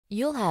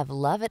You'll have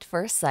love at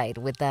first sight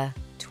with the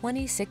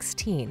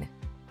 2016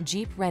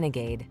 Jeep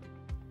Renegade.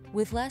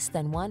 With less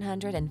than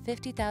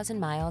 150,000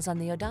 miles on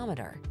the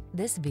odometer,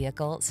 this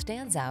vehicle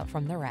stands out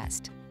from the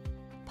rest.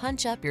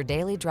 Punch up your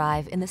daily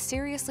drive in the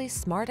seriously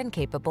smart and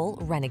capable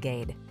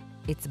Renegade.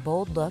 Its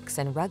bold looks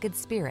and rugged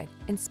spirit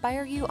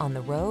inspire you on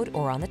the road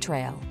or on the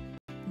trail.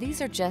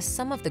 These are just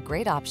some of the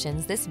great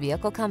options this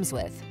vehicle comes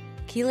with: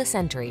 keyless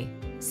entry,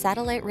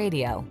 satellite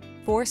radio,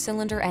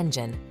 4-cylinder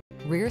engine,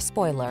 rear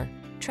spoiler,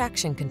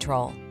 traction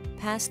control,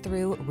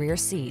 pass-through rear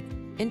seat,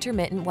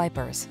 intermittent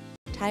wipers,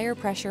 tire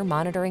pressure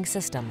monitoring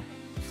system,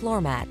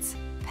 floor mats,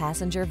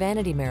 passenger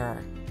vanity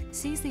mirror.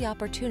 Seize the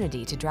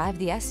opportunity to drive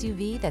the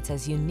SUV that's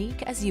as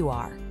unique as you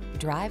are.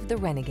 Drive the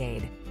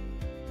Renegade.